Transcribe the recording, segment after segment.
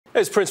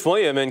As Prince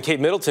William and Kate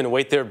Middleton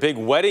await their big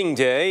wedding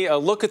day, a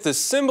look at the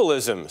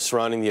symbolism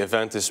surrounding the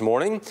event this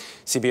morning.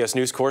 CBS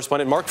News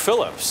correspondent Mark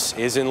Phillips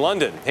is in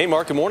London. Hey,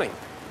 Mark, good morning.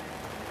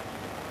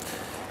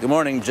 Good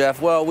morning,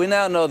 Jeff. Well, we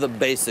now know the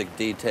basic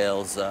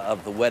details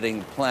of the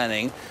wedding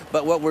planning,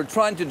 but what we're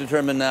trying to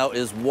determine now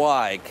is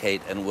why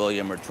Kate and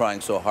William are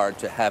trying so hard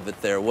to have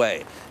it their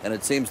way. And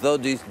it seems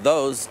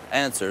those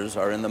answers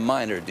are in the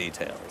minor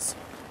details.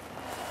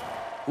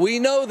 We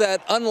know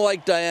that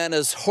unlike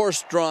Diana's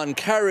horse-drawn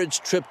carriage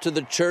trip to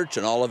the church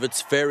and all of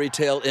its fairy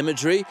tale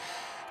imagery,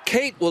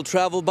 Kate will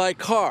travel by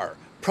car,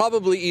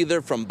 probably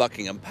either from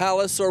Buckingham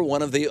Palace or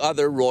one of the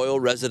other royal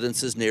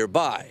residences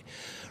nearby.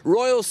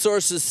 Royal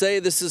sources say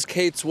this is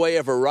Kate's way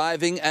of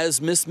arriving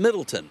as Miss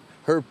Middleton,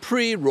 her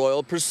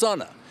pre-royal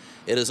persona.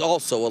 It is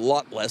also a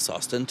lot less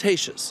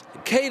ostentatious.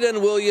 Kate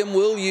and William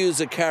will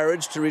use a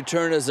carriage to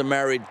return as a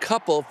married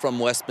couple from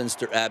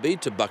Westminster Abbey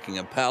to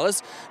Buckingham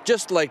Palace,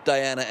 just like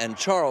Diana and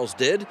Charles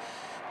did.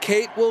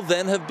 Kate will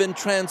then have been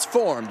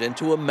transformed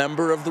into a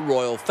member of the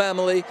royal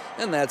family,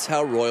 and that's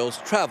how royals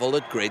travel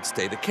at great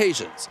state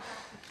occasions.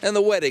 And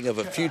the wedding of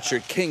a future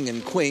king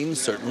and queen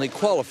certainly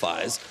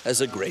qualifies as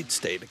a great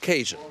state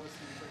occasion.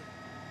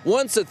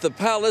 Once at the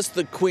palace,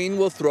 the queen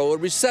will throw a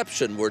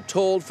reception, we're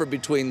told, for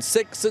between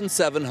 600 and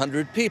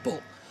 700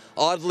 people.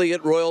 Oddly,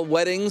 at royal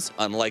weddings,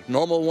 unlike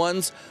normal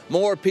ones,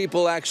 more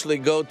people actually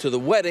go to the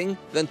wedding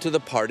than to the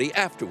party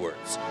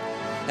afterwards.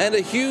 And a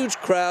huge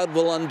crowd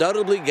will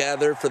undoubtedly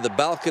gather for the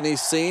balcony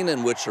scene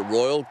in which a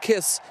royal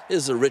kiss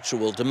is a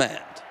ritual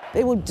demand.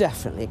 They will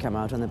definitely come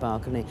out on the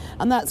balcony,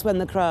 and that's when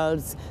the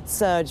crowds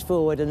surged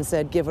forward and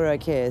said, "Give her a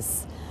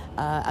kiss."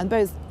 And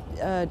both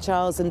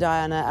Charles and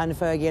Diana and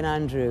Fergie and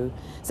Andrew.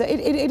 So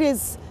it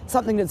is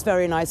something that's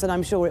very nice, and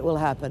I'm sure it will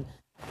happen.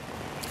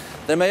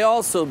 There may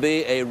also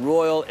be a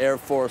Royal Air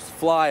Force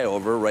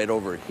flyover right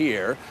over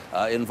here,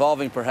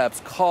 involving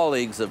perhaps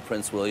colleagues of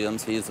Prince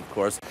William's. He is, of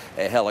course,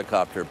 a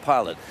helicopter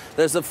pilot.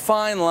 There's a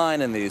fine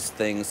line in these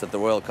things that the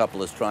royal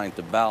couple is trying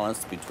to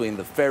balance between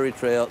the fairy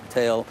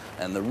tale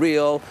and the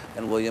real,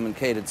 and William and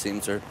Kate, it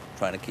seems, are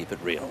trying to keep it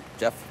real.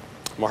 Jeff?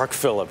 Mark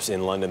Phillips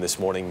in London this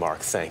morning. Mark,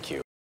 thank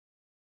you.